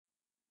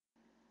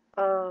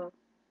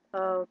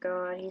Oh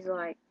god, he's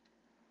like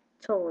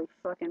totally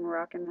fucking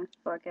rocking this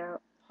fuck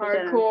out.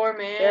 Hardcore,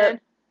 man.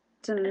 Yep.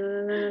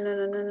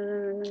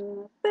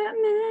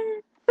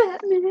 Batman,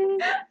 Batman.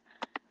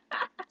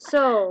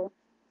 So,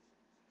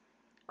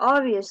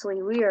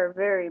 obviously, we are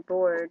very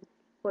bored.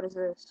 What is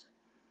this?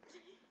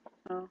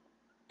 Oh.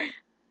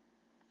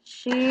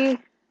 She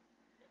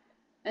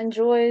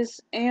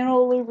enjoys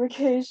anal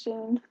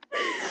lubrication.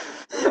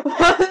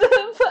 What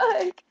the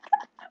fuck?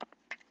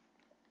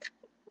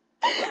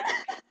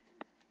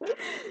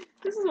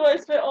 This is what I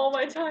spent all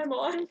my time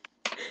on.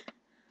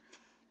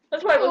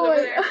 That's why I was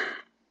over there.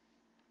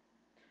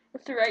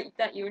 It's right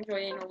that you enjoy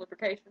anal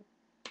lubrication.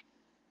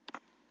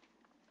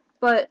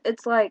 But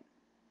it's like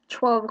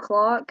 12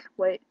 o'clock.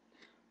 Wait.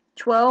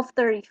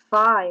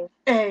 12:35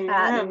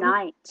 at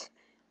night.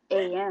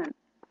 A.M.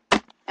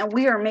 And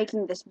we are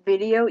making this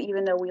video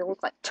even though we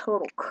look like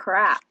total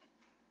crap.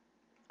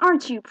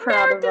 Aren't you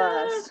proud of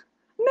us?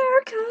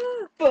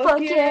 America!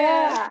 Fuck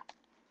yeah!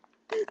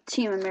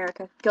 Team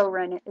America. Go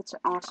rent it. It's an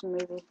awesome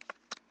movie.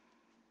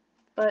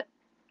 But,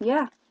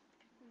 yeah.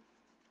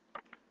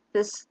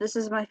 This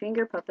is my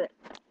finger puppet.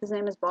 His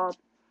name is Bob.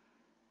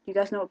 You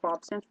guys know what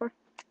Bob stands for?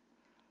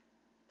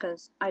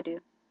 Because I do.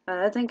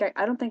 I don't think I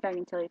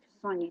can tell you because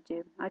it's on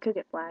YouTube. I could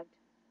get flagged.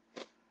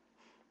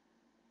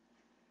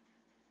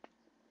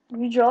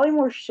 You drawing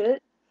more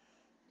shit?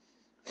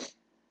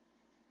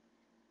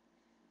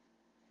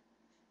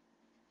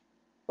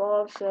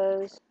 Bob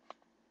says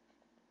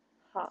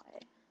hi.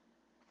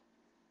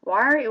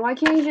 Why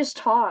can't you just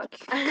talk?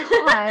 God.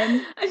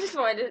 I just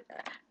wanted to,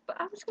 but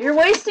I was You're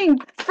wasting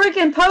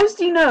freaking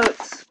Post-it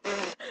notes.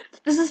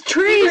 This is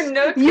trees.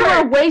 You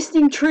are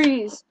wasting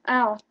trees.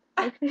 Ow.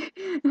 Okay.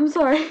 I'm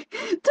sorry.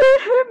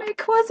 Don't hurt me.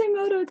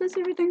 Quasimodo does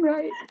everything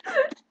right.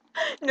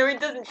 No, he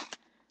doesn't.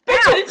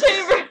 Back to the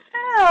chamber.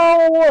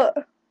 Ow.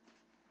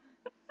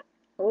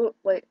 Oh,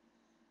 wait.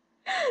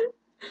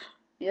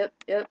 Yep.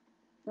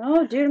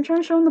 Oh, dude, I'm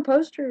trying to show him the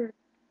poster.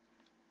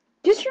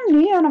 Get your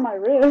knee out of my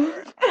rib.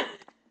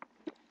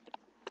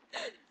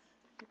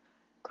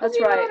 That's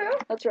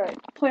right.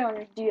 Play on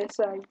your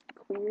DSi, you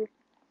queer.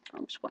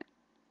 I'm just playing.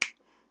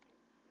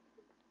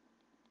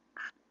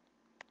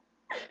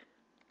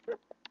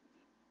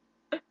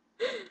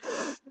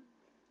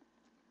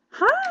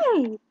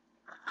 Hi!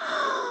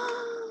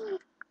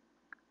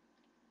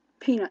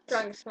 Peanuts.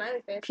 Drawing a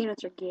smiley face.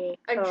 Peanuts are gay.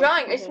 I'm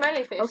drawing a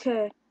smiley face.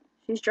 Okay.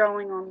 She's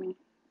drawing on me.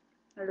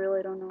 I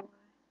really don't know why.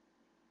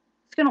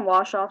 It's gonna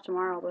wash off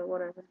tomorrow, but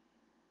whatever.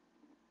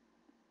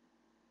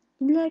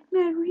 You like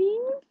my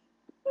ring?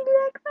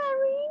 You like my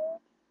ring?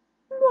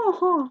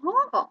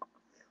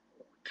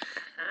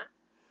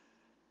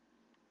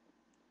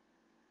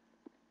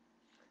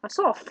 I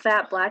saw a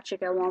fat black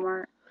chick at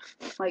Walmart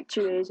like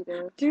 2 days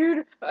ago.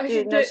 Dude,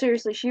 no,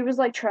 seriously, she was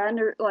like trying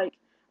to like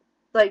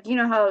you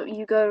know how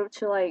you go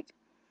to like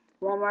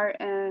Walmart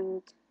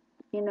and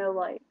you know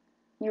like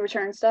you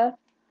return stuff?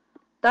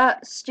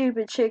 That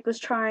stupid chick was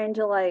trying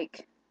to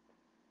like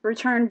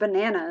return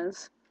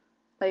bananas.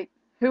 Like,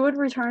 who would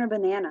return a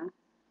banana?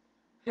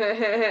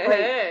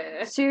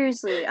 Like,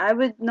 seriously, I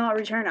would not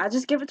return it. I'd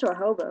just give it to a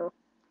hobo. Or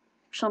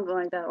something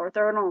like that. Or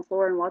throw it on the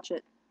floor and watch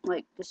it,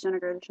 like,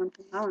 disintegrate or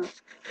something. I don't know.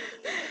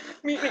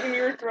 Me and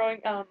you were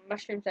throwing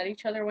mushrooms at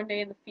each other one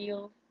day in the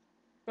field.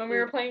 When we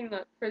were playing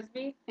the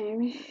frisbee.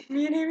 Amy?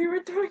 Me and Amy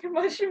were throwing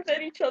mushrooms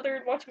at each other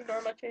and watching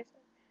Norma chase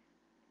them.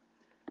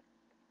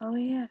 Oh,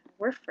 yeah.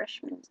 We're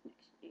freshmen next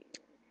year.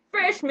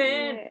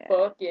 Freshmen! Yeah.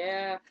 Fuck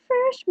yeah.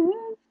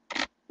 Freshmen!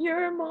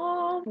 Your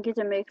mom! I get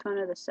to make fun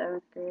of the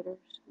 7th graders,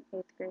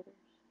 8th graders.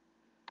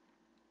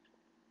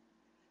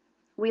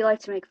 We like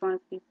to make fun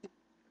of people.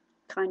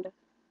 Kind of.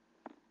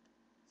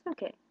 It's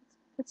okay.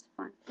 It's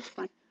fun. It's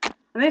fun. I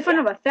made fun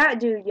of a fat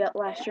dude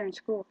last year in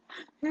school.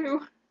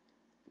 Who?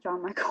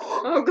 John Michael.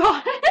 Oh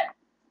god.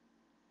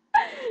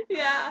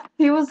 Yeah.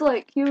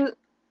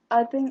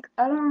 I don't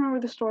remember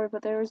the story,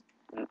 but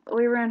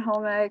we were in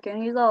home ec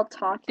and he's all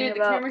talking about.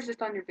 Dude, the camera's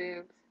just on your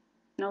boobs.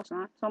 No, it's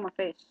not. It's on my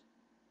face.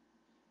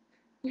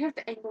 You have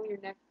to angle your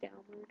neck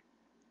downward.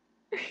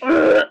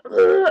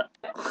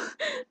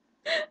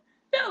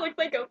 That looks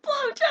like a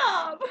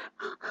blowjob!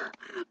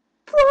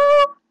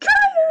 Blow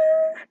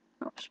dryer!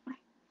 Oh,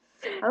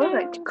 I look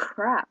like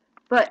crap.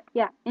 But,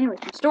 yeah, anyways,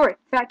 my story.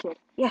 Fat kid.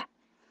 Yeah.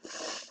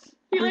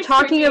 We're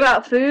talking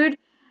about food,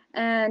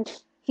 and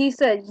he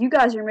said, "You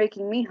guys are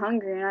making me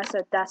hungry," and I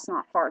said, "That's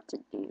not hard to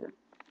do."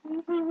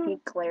 He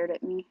glared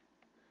at me.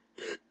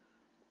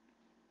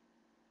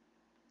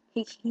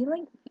 I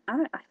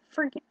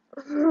freaking...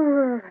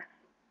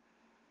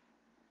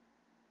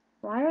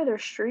 Why are there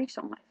streaks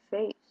on my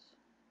face?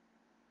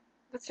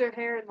 That's your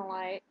hair in the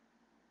light.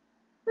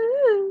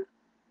 Ooh.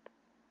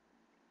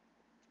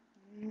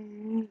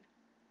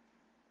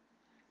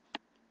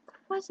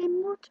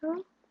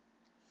 Quasimodo.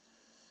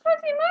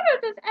 Quasimodo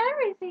does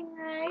everything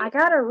right. I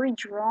gotta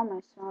redraw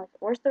myself.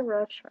 Where's the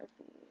rough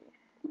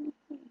Sharpie?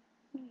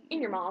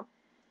 In your mom.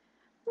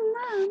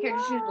 Mom. Here,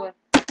 just use blue.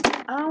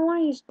 I don't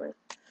want to use blue.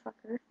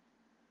 Fucker.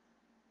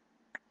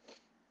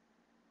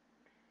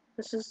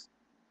 This is...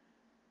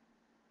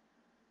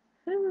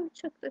 Someone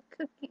took the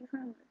cookie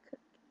from the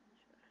cookie.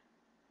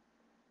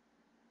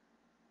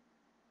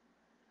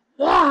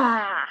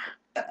 Wah!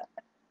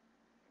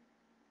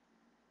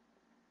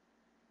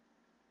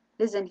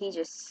 Isn't he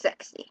just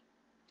sexy?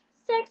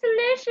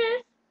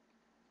 Sexalicious.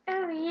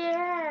 Oh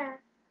yeah. I'm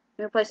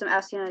gonna play some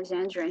Asking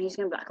Alexandria and he's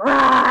gonna be like,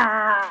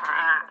 Rah!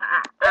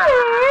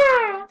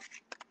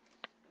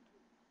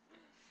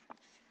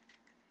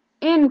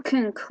 In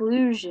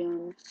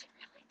conclusion. She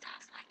really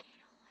does like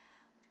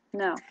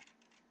anal. No.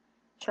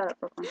 Shut up,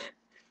 Brooklyn.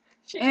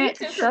 She And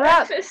eats it for shut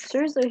up! breakfast.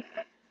 Seriously.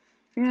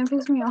 You're gonna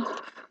piss me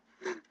off.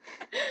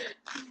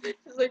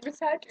 She's like, Miss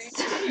Hatcher,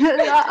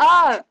 Shut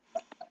up!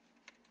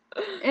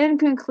 In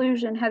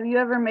conclusion, have you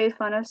ever made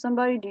fun of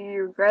somebody? Do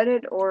you regret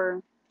it,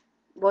 or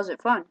was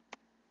it fun?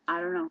 I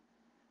don't know.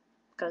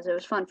 Because it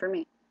was fun for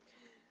me.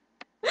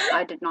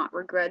 I did not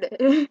regret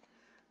it.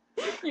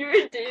 You're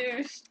a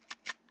douche.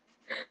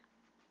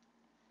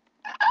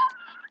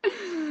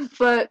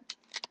 But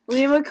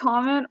leave a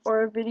comment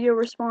or a video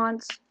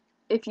response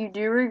if you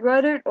do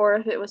regret it or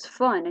if it was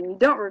fun and you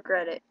don't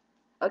regret it.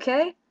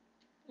 Okay?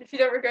 If you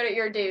don't regret it,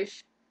 you're a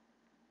douche.